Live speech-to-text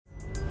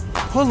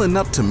Pulling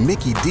up to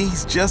Mickey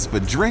D's just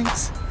for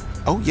drinks?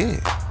 Oh yeah,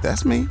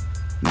 that's me.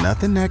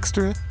 Nothing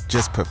extra,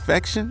 just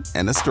perfection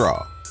and a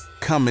straw.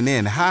 Coming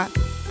in hot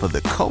for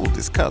the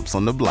coldest cups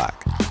on the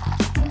block.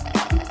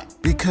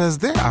 Because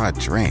there are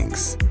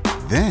drinks.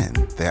 Then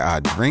there are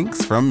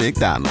drinks from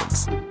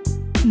McDonald's.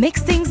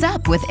 Mix things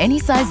up with any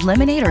size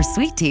lemonade or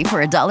sweet tea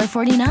for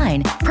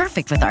 $1.49.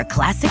 Perfect with our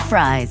classic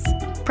fries.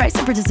 Price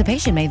and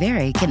participation may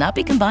vary. Cannot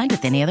be combined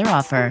with any other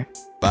offer.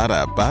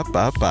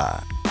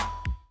 Ba-da-ba-ba-ba.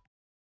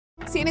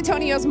 San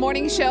Antonio's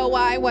morning show,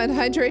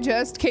 Y100,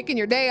 just kicking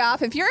your day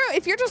off. If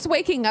you're just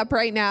waking up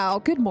right now,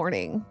 good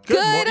morning.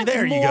 Good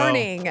there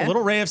morning. You go. A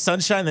little ray of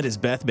sunshine that is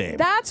Beth Babe.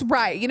 That's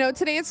right.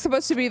 Today it's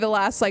supposed to be the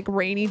last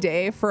rainy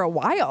day for a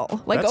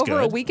while. That's over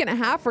good. A week and a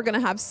half, we're going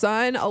to have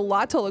sun, a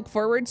lot to look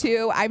forward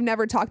to. I've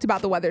never talked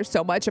about the weather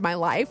so much in my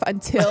life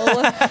until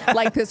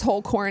this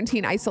whole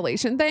quarantine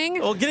isolation thing.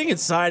 Well, getting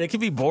inside, it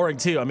can be boring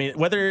too. I mean,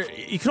 whether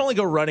you can only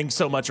go running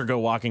so much or go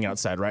walking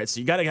outside, right?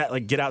 So you got to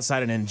get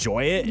outside and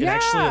enjoy it and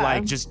actually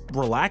just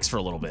relax for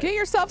a little bit. Get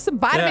yourself some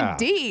vitamin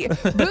D.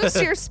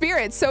 Boost your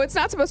spirits. So it's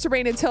not supposed to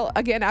rain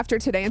after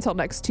today until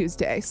next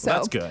Tuesday. So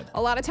that's good.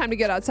 A lot of time to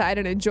get outside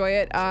and enjoy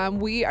it.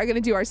 We are going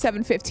to do our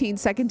 7:15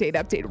 second date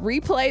update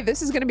replay.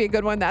 This is going to be a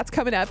good one. That's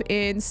coming up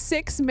in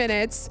 6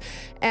 minutes.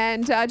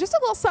 And just a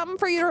little something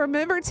for you to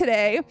remember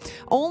today.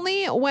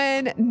 Only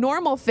when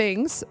normal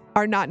things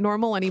are not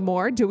normal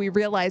anymore do we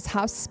realize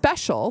how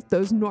special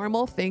those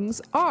normal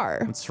things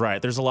are. That's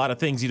right. There's a lot of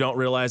things you don't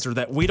realize or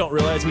that we don't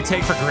realize we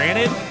take for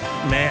granted.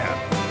 Man,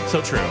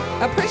 so true.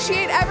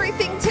 Appreciate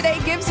everything today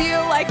gives you,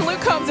 like Luke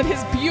Combs and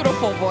his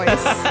beautiful voice.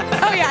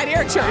 Oh yeah, and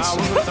Eric Church.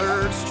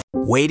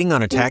 Waiting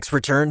on a tax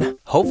return?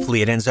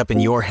 Hopefully it ends up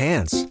in your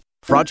hands.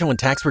 Fraudulent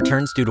tax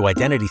returns due to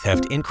identity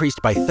theft increased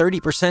by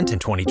 30% in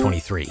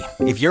 2023.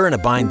 If you're in a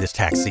bind this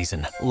tax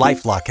season,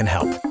 LifeLock can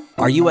help.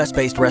 Our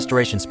U.S.-based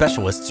restoration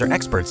specialists are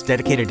experts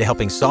dedicated to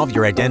helping solve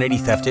your identity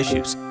theft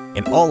issues.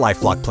 And all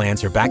LifeLock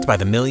plans are backed by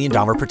the $1 Million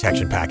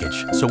Protection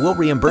Package. So we'll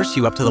reimburse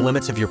you up to the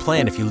limits of your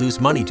plan if you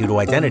lose money due to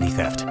identity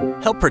theft.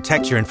 Help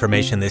protect your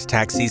information this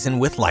tax season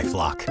with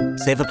LifeLock.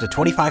 Save up to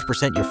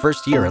 25% your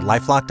first year at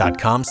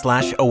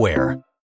LifeLock.com/aware.